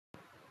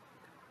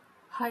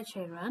Hi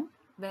children,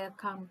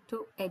 welcome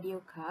to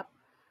Edu Cub.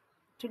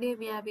 Today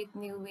we are with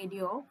new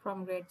video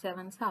from grade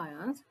 7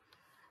 science.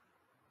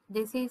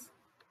 This is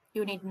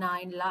unit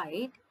 9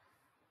 light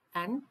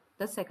and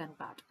the second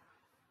part.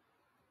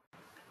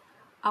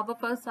 Our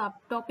first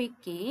subtopic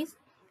is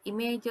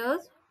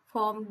images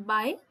formed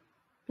by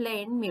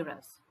plane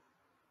mirrors.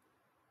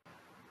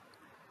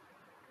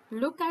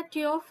 Look at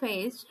your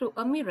face through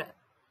a mirror.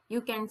 You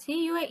can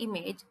see your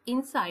image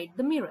inside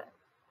the mirror.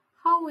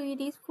 How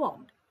it is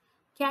formed?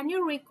 Can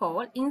you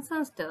recall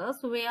instances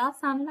where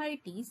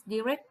sunlight is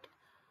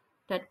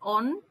directed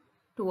on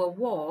to a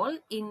wall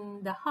in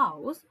the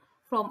house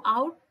from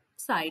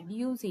outside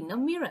using a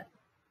mirror?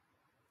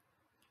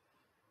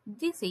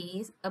 This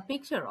is a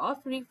picture of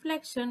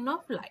reflection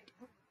of light.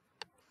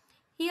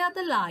 Here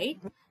the light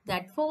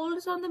that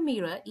falls on the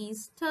mirror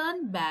is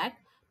turned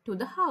back to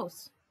the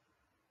house.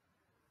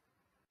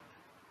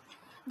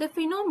 The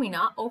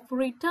phenomena of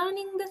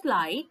returning the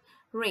light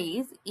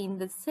rays in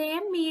the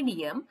same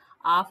medium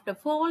after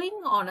falling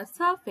on a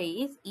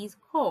surface is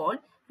called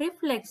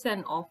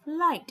reflection of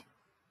light.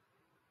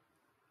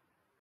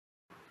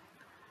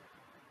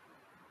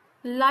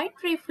 Light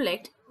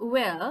reflects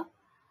well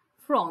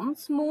from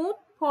smooth,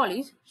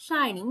 polished,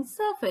 shining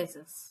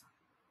surfaces.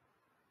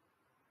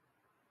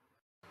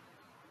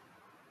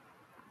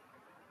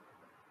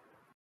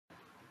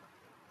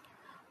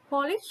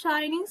 Polished,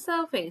 shining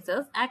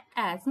surfaces act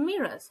as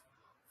mirrors.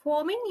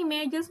 Forming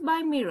images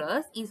by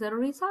mirrors is a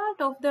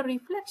result of the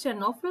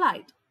reflection of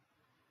light.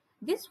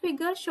 This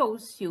figure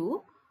shows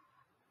you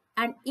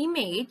an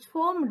image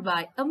formed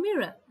by a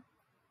mirror.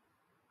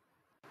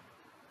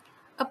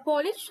 A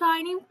polished,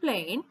 shining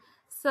plane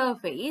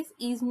surface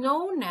is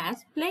known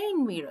as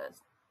plane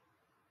mirrors.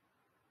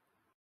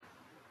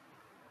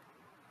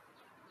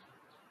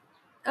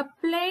 A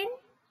plane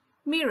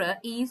mirror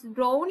is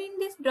drawn in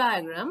this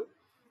diagram.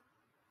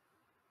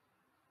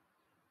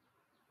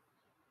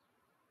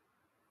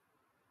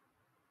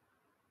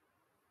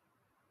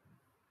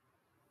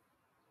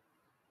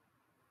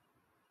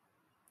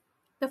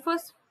 The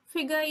first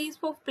figure is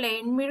for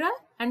plane mirror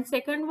and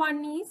second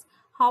one is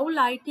how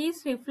light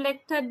is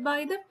reflected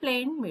by the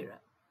plane mirror.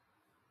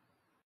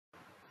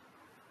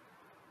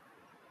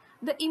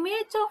 The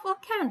image of a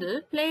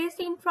candle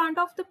placed in front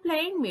of the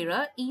plane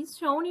mirror is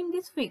shown in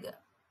this figure.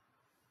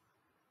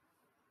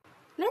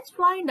 Let's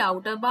find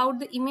out about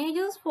the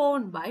images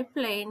formed by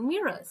plane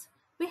mirrors.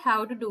 We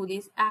have to do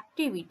this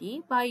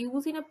activity by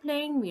using a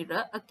plane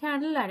mirror, a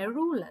candle and a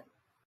ruler.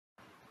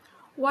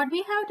 What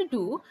we have to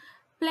do,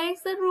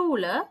 place the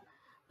ruler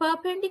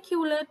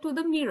perpendicular to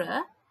the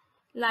mirror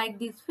like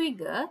this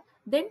figure,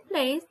 then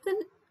place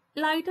the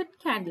lighted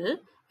candle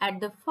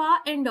at the far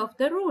end of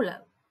the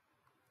ruler.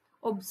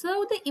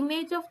 Observe the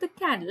image of the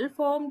candle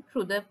formed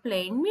through the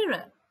plane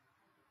mirror.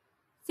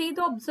 See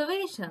the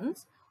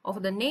observations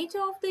of the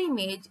nature of the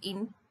image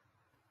in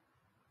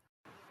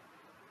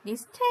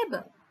this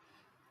table.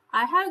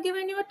 I have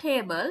given you a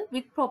table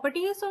with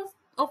properties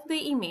of the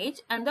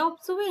image and the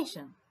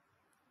observation.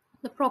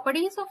 The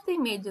properties of the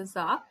images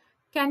are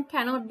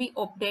cannot be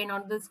obtained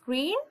on the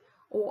screen,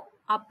 or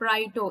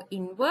upright or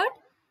invert,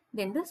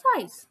 then the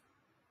size.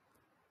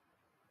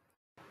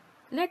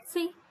 Let's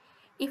see.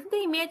 If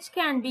the image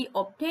can be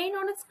obtained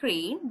on a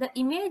screen, the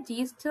image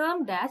is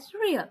termed as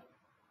real.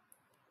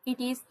 It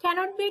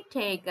cannot be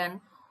taken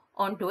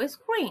onto a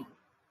screen.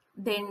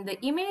 Then the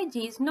image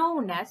is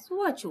known as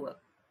virtual.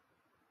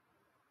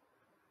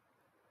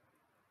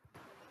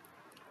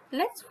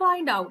 Let's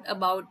find out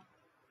about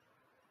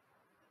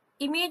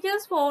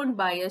images formed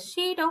by a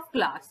sheet of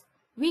glass.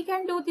 We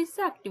can do this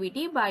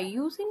activity by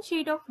using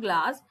sheet of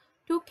glass,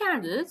 two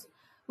candles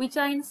which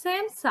are in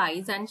same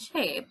size and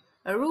shape,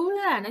 a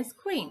ruler and a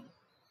screen.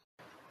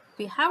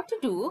 We have to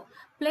do,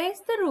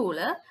 place the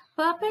ruler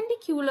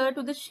perpendicular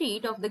to the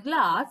sheet of the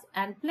glass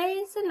and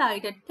place a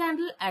lighted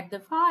candle at the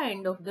far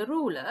end of the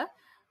ruler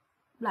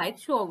like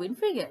shown in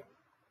figure.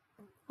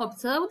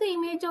 Observe the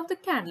image of the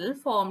candle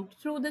formed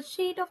through the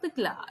sheet of the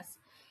glass.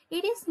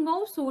 It is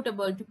more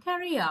suitable to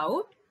carry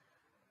out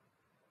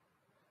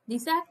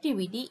this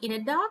activity in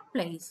a dark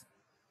place.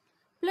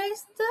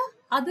 Place the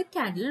other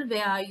candle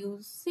where you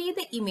see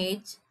the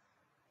image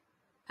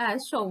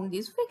as shown in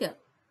this figure.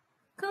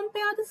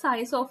 Compare the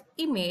size of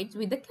image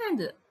with the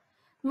candle.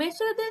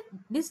 Measure the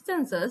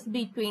distances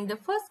between the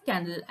first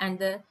candle and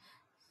the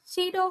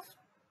sheet of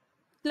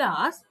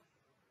glass,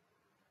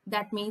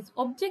 that means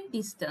object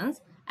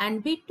distance,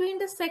 and between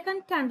the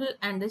second candle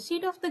and the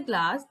sheet of the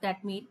glass,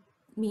 that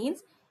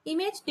means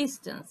image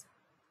distance.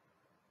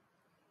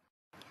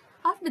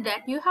 After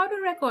that, you have to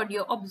record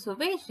your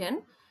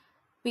observation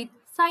with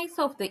size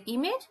of the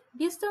image,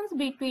 distance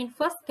between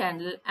first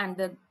candle and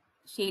the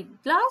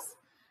sheet glass,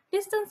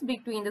 distance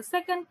between the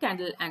second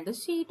candle and the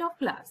sheet of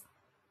glass.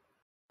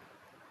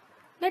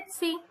 Let's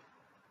see.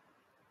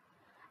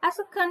 As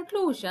a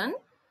conclusion,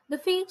 the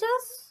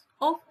features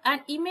of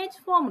an image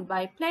formed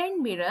by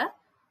plane mirror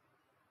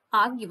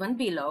are given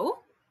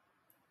below.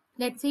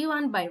 Let's see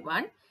one by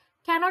one.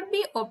 Cannot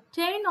be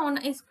obtained on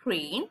a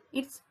screen.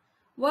 It's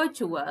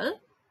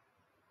virtual.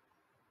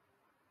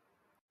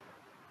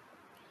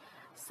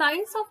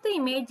 size of the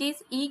image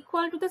is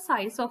equal to the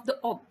size of the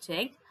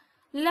object,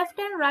 left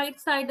and right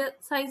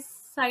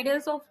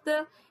sides of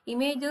the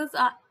images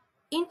are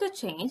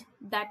interchanged,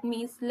 that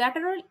means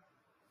lateral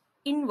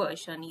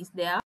inversion is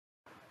there.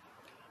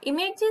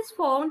 Image is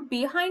formed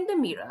behind the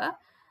mirror,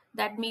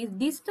 that means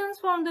distance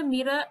from the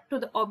mirror to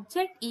the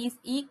object is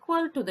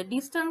equal to the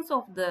distance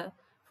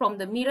from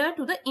the mirror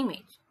to the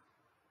image.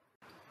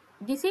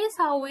 This is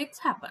how it's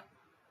happened.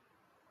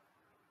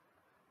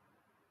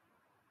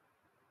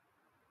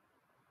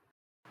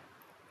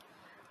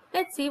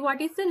 Let's see what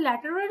is the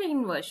lateral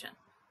inversion.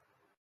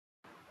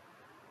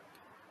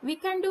 We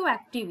can do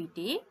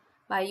activity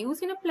by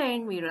using a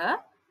plane mirror,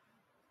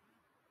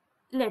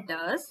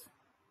 letters.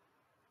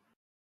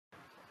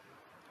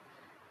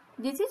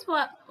 This is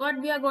what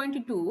we are going to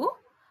do.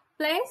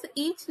 Place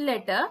each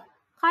letter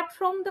cut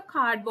from the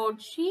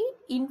cardboard sheet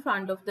in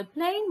front of the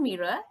plane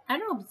mirror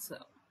and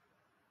observe.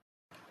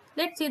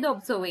 Let's see the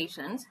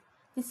observations.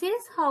 This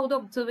is how the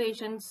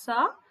observations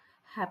are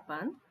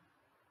happen.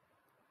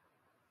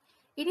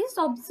 It is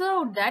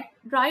observed that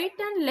right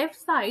and left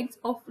sides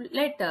of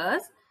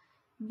letters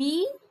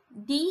B,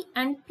 D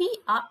and P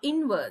are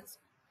inverse.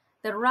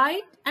 The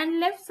right and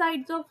left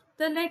sides of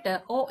the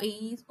letter O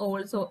is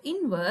also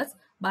inverse,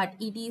 but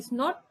it is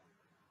not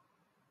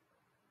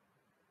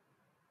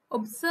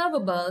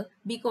observable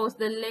because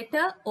the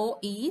letter O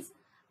is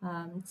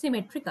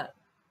symmetrical.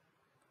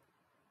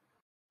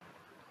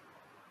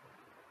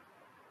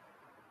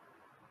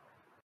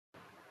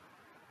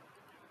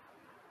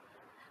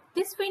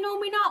 This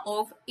phenomena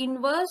of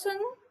inversion,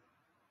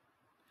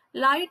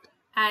 light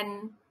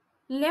and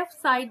left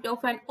side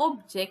of an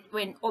object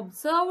when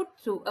observed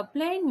through a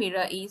plane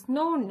mirror is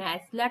known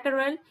as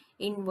lateral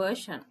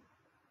inversion.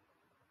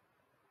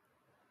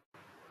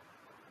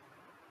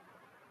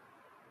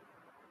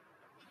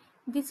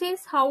 This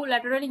is how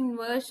lateral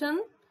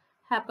inversion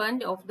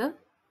happened of the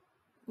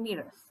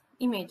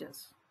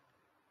images.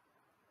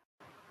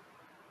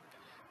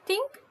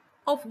 Think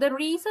of the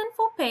reason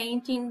for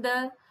painting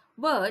the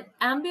word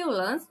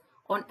ambulance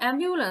on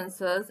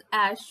ambulances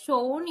as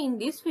shown in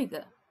this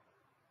figure.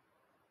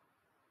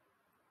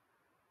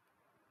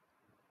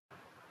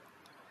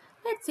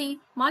 Let's see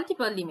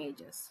multiple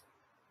images.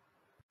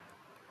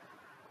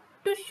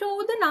 To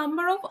show the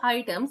number of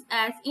items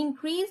as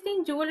increased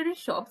in jewelry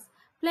shops,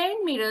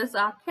 plane mirrors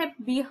are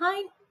kept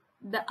behind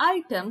the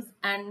items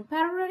and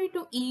parallel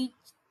to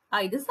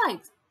either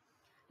sides.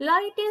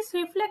 Light is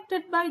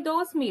reflected by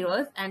those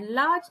mirrors and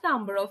large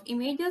number of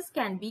images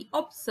can be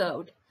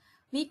observed.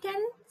 We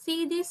can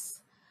see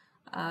this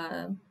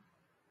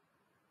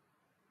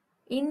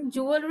in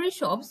jewelry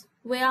shops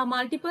where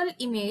multiple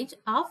images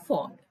are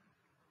formed.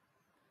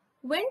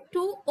 When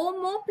two or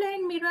more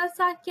plane mirrors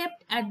are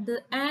kept at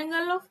the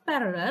angle of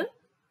parallel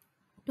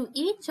to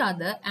each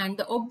other and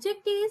the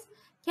object is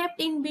kept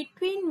in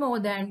between, more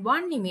than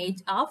one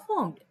image are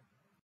formed.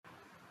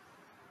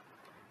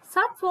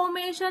 Such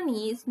formation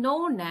is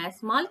known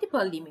as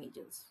multiple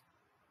images.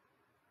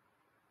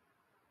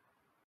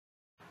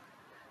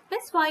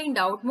 Let's find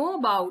out more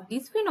about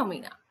this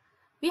phenomena.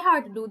 We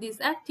have to do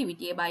this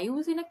activity by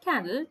using a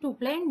candle, two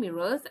plane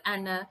mirrors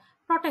and a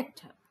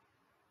protector.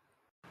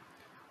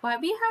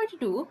 What we have to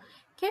do,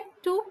 keep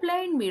two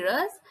plane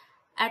mirrors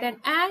at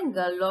an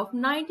angle of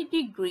 90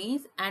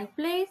 degrees and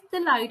place the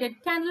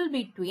lighted candle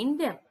between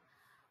them.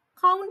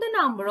 Count the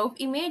number of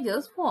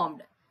images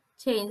formed.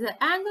 Change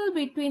the angle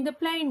between the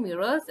plane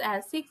mirrors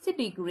as 60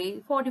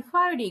 degrees,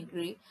 45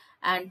 degrees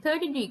and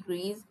 30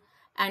 degrees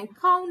and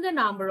count the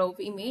number of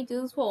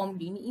images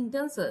formed in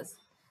instances.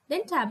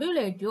 Then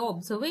tabulate your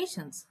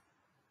observations.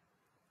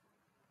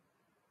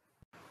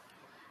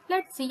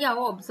 Let's see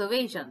our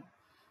observation.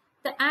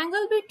 The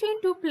angle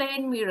between two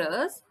plane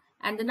mirrors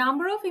and the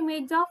number of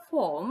images are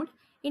formed.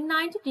 In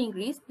 90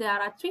 degrees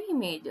there are 3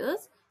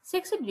 images,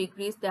 60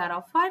 degrees there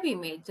are 5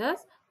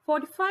 images,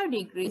 45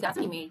 degrees there are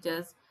 6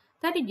 images,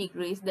 30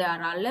 degrees there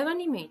are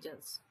 11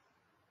 images.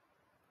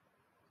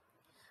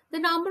 The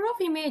number of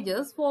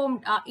images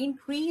formed are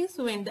increased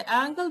when the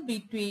angle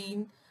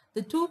between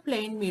the two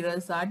plane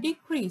mirrors are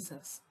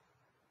decreases.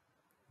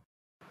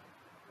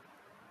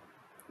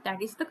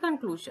 That is the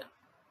conclusion.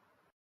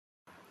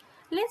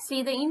 Let's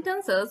see the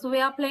instances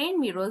where plane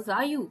mirrors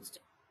are used.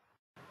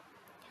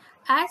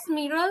 As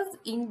mirrors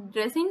in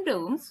dressing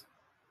rooms,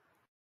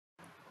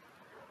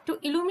 to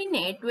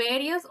illuminate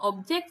various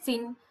objects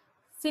in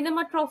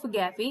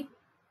cinematography,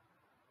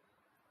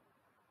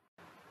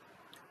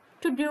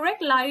 to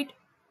direct light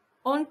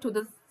onto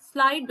the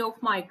slide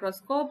of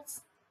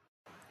microscopes,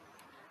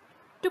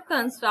 to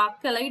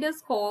construct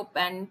kaleidoscope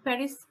and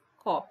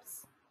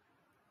periscopes.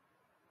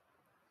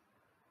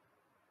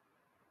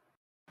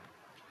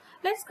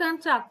 Let's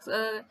construct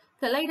a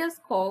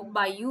kaleidoscope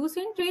by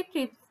using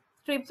 3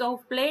 strips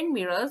of plane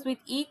mirrors with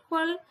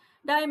equal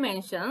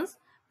dimensions,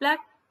 black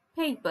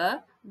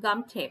paper,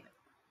 gum tape.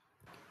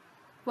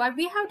 What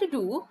we have to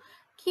do,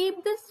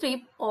 keep the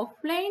strip of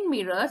plane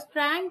mirrors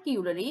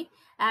triangularly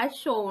as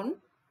shown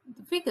in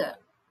the figure.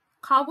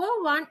 Cover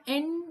one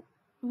end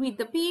with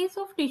a piece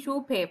of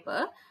tissue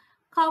paper.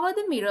 Cover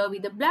the mirror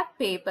with a black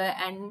paper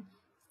and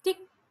stick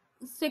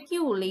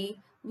securely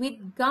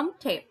with gum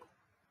tape.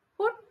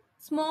 Put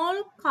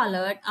small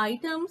colored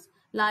items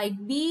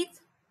like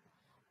beads,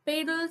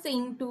 petals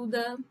into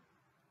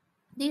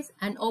this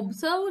and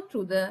observe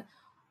through the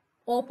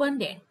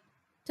open end.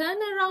 Turn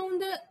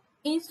around the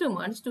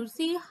instruments to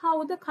see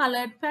how the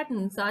colored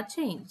patterns are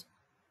changed.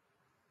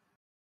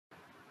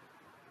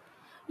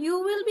 You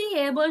will be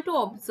able to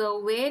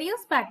observe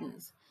various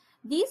patterns.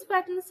 These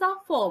patterns are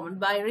formed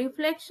by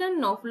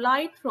reflection of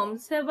light from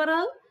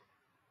several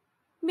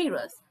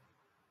mirrors.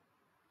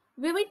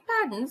 Vivid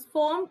patterns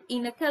formed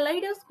in a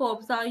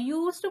kaleidoscope are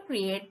used to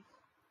create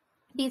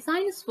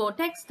designs for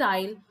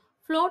textile,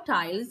 floor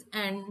tiles,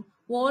 and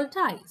wall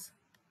tiles.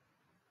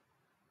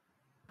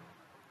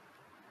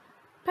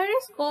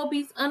 Periscope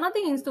is another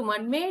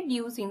instrument made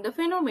using the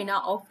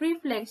phenomena of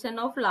reflection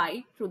of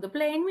light through the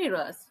plane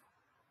mirrors.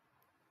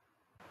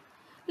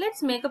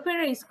 Let's make a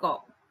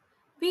periscope.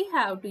 We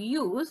have to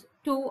use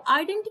two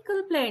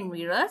identical plane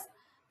mirrors,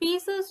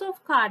 pieces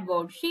of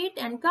cardboard sheet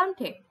and gum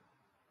tape.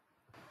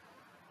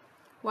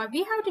 What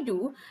we have to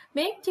do,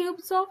 make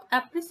tubes of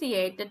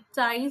appreciated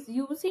size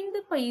using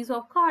the piece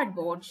of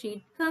cardboard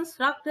sheet.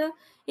 Construct the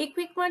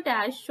equipment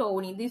as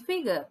shown in this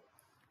figure.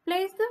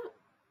 Place the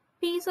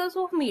pieces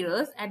of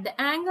mirrors at the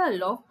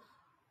angle of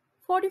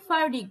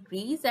 45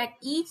 degrees at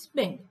each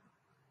bend.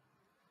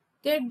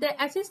 Get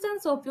the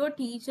assistance of your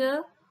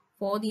teacher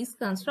for this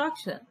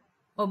construction.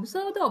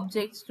 Observe the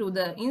objects through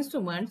the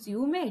instruments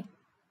you made.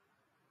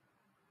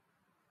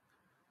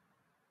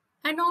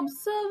 An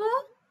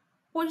observer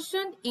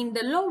positioned in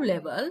the low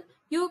level,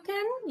 you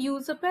can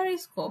use a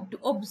periscope to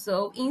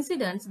observe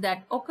incidents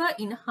that occur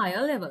in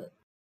higher level.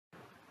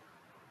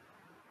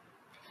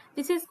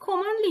 This is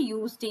commonly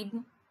used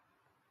in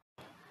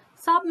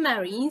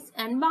submarines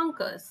and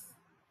bunkers.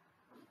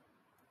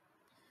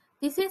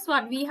 This is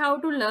what we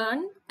have to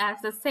learn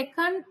as the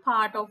second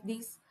part of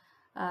this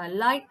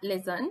light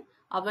lesson.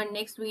 Our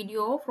next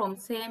video from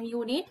same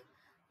unit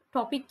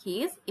topic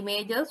is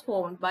images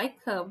formed by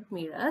curved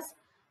mirrors.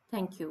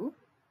 Thank you.